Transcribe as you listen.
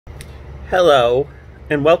Hello,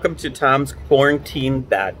 and welcome to Tom's Quarantine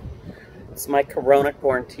Bed. It's my Corona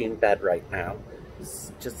quarantine bed right now.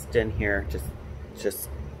 It's just in here, just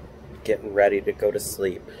getting ready to go to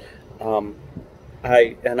sleep.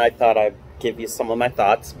 I thought I'd give you some of my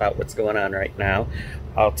thoughts about what's going on right now.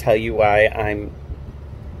 I'll tell you why I'm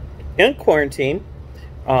in quarantine,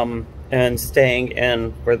 and staying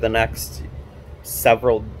in for the next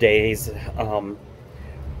several days,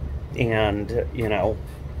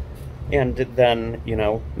 and then,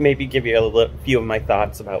 maybe give you a few of my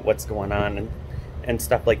thoughts about what's going on and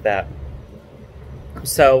stuff like that.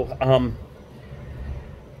 So,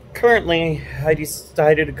 currently, I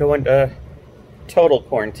decided to go into total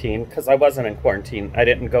quarantine because I wasn't in quarantine. I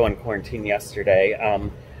didn't go in quarantine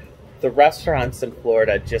yesterday. The restaurants in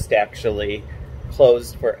Florida just actually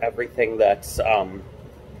closed for everything that's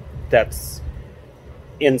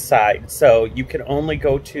inside, so you can only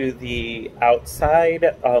go to the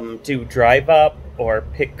outside, do drive up or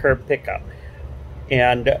curb pickup,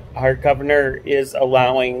 and our governor is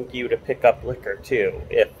allowing you to pick up liquor too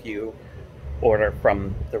if you order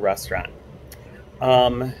from the restaurant.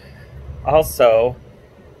 Also,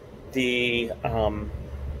 things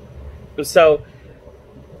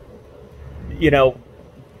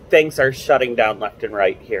are shutting down left and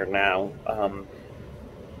right here now.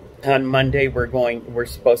 On Monday, we're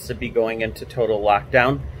supposed to be going into total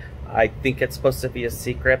lockdown. I think it's supposed to be a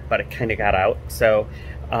secret, but it kind of got out. So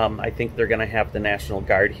I think they're going to have the National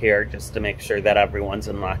Guard here just to make sure that everyone's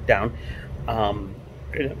in lockdown.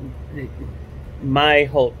 My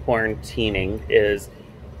whole quarantining is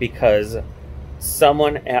because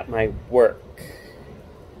someone at my work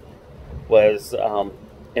was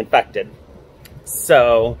infected.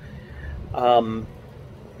 So,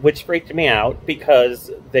 which freaked me out because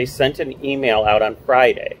they sent an email out on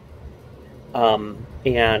Friday.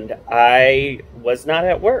 And I was not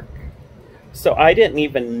at work. So I didn't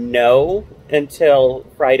even know until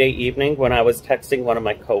Friday evening when I was texting one of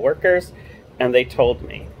my coworkers and they told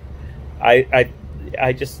me. I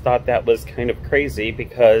just thought that was kind of crazy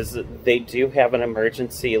because they do have an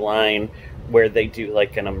emergency line where they do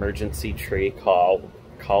like an emergency call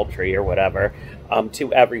tree or whatever,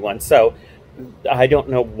 to everyone. So I don't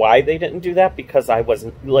know why they didn't do that because I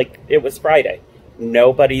wasn't, it was Friday.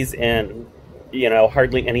 Nobody's in,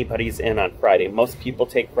 hardly anybody's in on Friday. Most people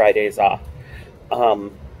take Fridays off.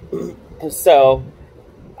 So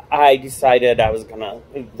I decided I was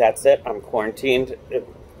that's it, I'm quarantined.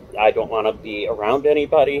 I don't want to be around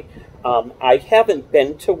anybody. I haven't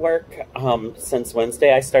been to work since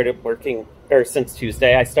Wednesday. Since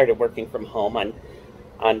Tuesday. I started working from home on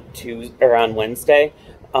Wednesday.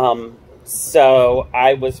 So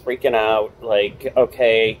I was freaking out,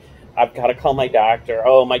 okay, I've got to call my doctor.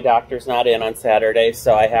 Oh, my doctor's not in on Saturday,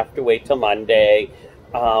 so I have to wait till Monday.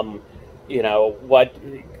 I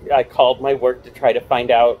called my work to try to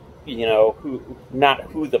find out, not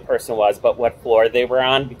who the person was, but what floor they were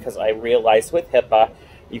on, because I realized with HIPAA,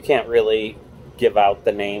 you can't really give out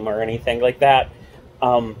the name or anything like that.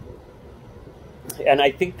 And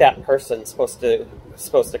I think that person's supposed to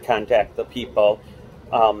contact the people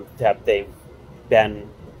that they've been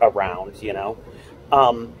around,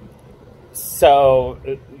 so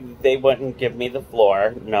they wouldn't give me the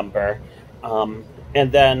floor number.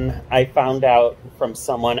 And then I found out from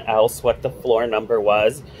someone else what the floor number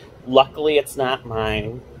was. Luckily, it's not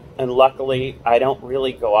mine. And luckily, I don't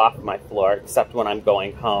really go off my floor except when I'm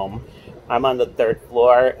going home. I'm on the 3rd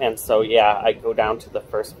floor, and so, yeah, I go down to the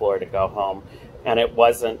 1st floor to go home. And it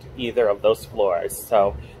wasn't either of those floors.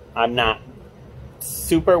 So I'm not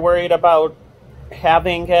super worried about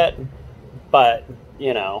having it, but,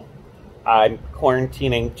 I'm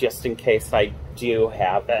quarantining just in case I do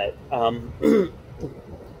have it.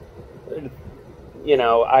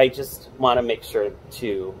 I just want to make sure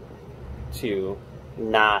to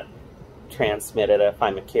not transmit it if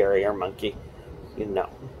I'm a carrier monkey,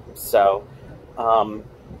 So,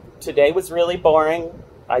 today was really boring.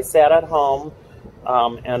 I sat at home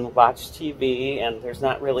and watched TV, and there's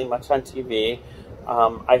not really much on TV.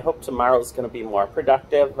 I hope tomorrow's going to be more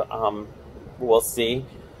productive. We'll see.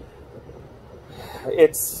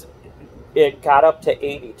 It got up to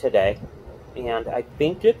 80 today, and I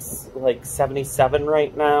think it's like 77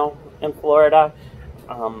 right now in Florida.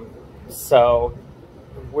 So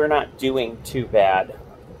we're not doing too bad.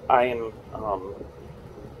 We're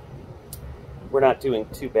not doing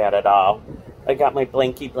too bad at all. I got my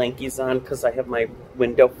blankies on because I have my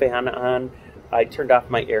window fan on. I turned off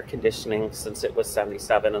my air conditioning since it was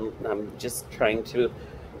 77, and I'm just trying to,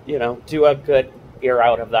 do a good air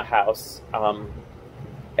out of the house.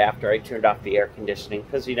 after I turned off the air conditioning,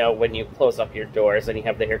 because you know, when you close up your doors and you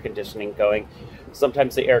have the air conditioning going,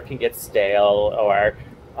 sometimes the air can get stale, or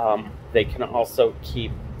they can also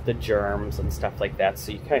keep the germs and stuff like that,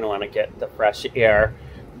 so you kind of want to get the fresh air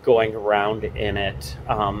going around in it.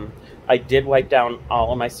 I did wipe down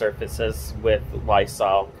all of my surfaces with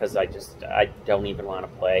Lysol, because I don't even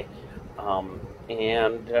want to play,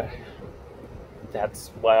 and that's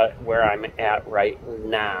where I'm at right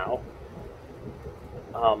now.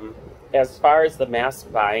 As far as the mass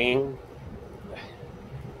buying,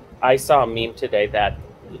 I saw a meme today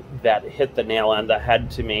that hit the nail on the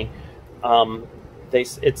head to me.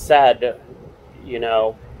 It said, you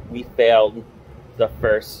know, we failed the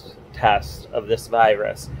first test of this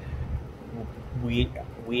virus.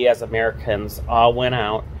 We as Americans all went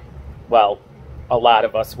out, well, a lot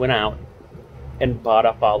of us went out and bought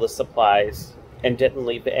up all the supplies and didn't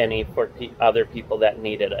leave any for other people that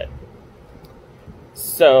needed it.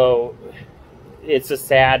 So it's a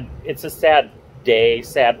sad day,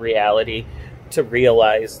 sad reality to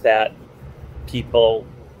realize that people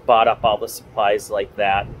bought up all the supplies like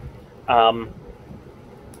that. Now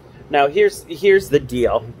here's the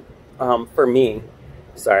deal for me.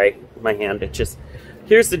 Sorry, my hand itches.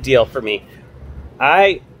 Here's the deal for me.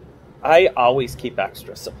 I always keep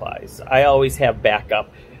extra supplies. I always have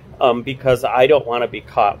backup because I don't want to be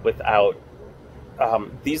caught without.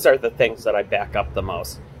 These are the things that I back up the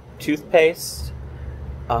most: toothpaste,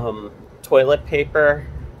 toilet paper,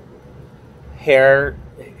 hair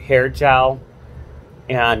gel,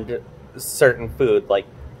 and certain food like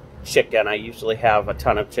chicken. I usually have a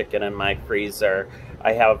ton of chicken in my freezer.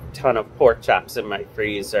 I have a ton of pork chops in my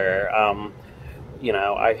freezer. You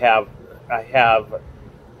know, I have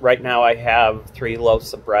right now I have 3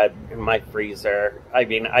 loaves of bread in my freezer. I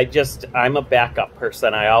mean, I'm a backup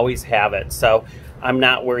person. I always have it, so I'm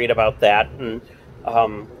not worried about that. And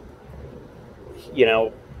you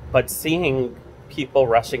know, but seeing people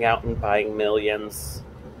rushing out and buying millions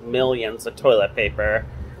of toilet paper,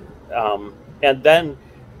 and then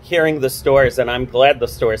hearing the stores, and I'm glad the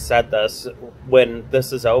store said this, when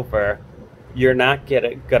this is over, you're not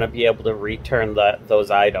going to be able to return those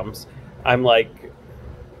items. I'm like,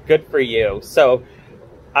 good for you. So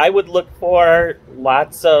I would look for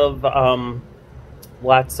lots of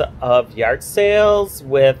yard sales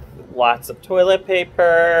with lots of toilet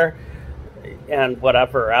paper and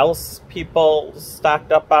whatever else people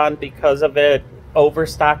stocked up on because of it,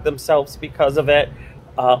 overstocked themselves because of it.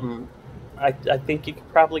 I think you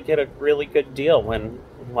could probably get a really good deal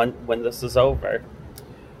when this is over.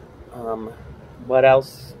 What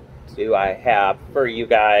else do I have for you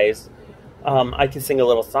guys? I can sing a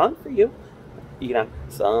little song for you. You know,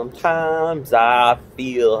 sometimes I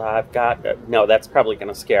feel I've got... No, that's probably going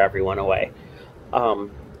to scare everyone away.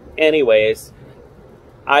 Anyways,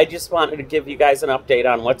 I just wanted to give you guys an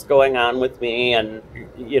update on what's going on with me, and,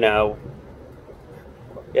 you know,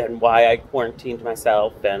 and why I quarantined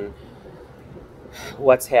myself and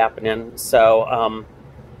what's happening. So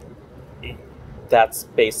that's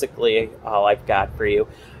basically all I've got for you.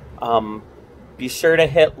 Be sure to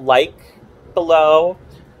hit like below,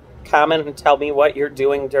 comment and tell me what you're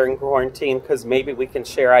doing during quarantine, because maybe we can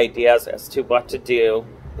share ideas as to what to do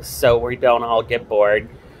so we don't all get bored.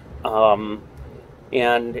 And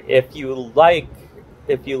if you like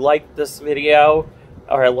this video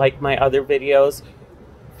or like my other videos,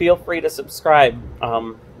 feel free to subscribe.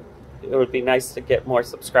 It would be nice to get more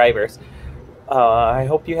subscribers. I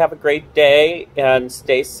hope you have a great day and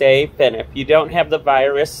stay safe. And if you don't have the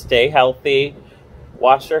virus, stay healthy.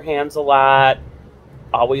 Wash your hands a lot.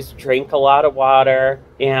 Always drink a lot of water.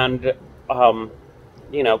 And,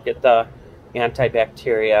 you know, get the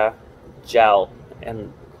antibacteria gel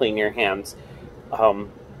and clean your hands.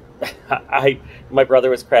 My brother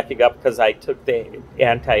was cracking up because I took the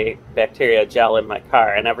antibacterial gel in my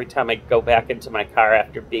car, and every time I go back into my car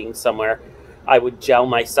after being somewhere, I would gel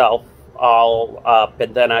myself all up,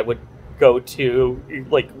 and then I would go to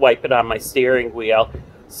like wipe it on my steering wheel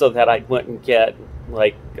so that I wouldn't get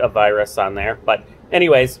like a virus on there. But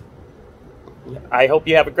anyways, I hope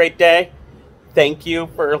you have a great day. Thank you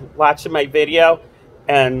for watching my video,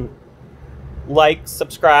 and like,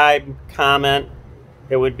 subscribe, comment.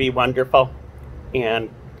 It would be wonderful.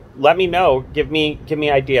 And let me know, give me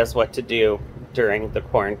ideas what to do during the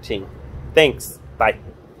quarantine. Thanks. Bye.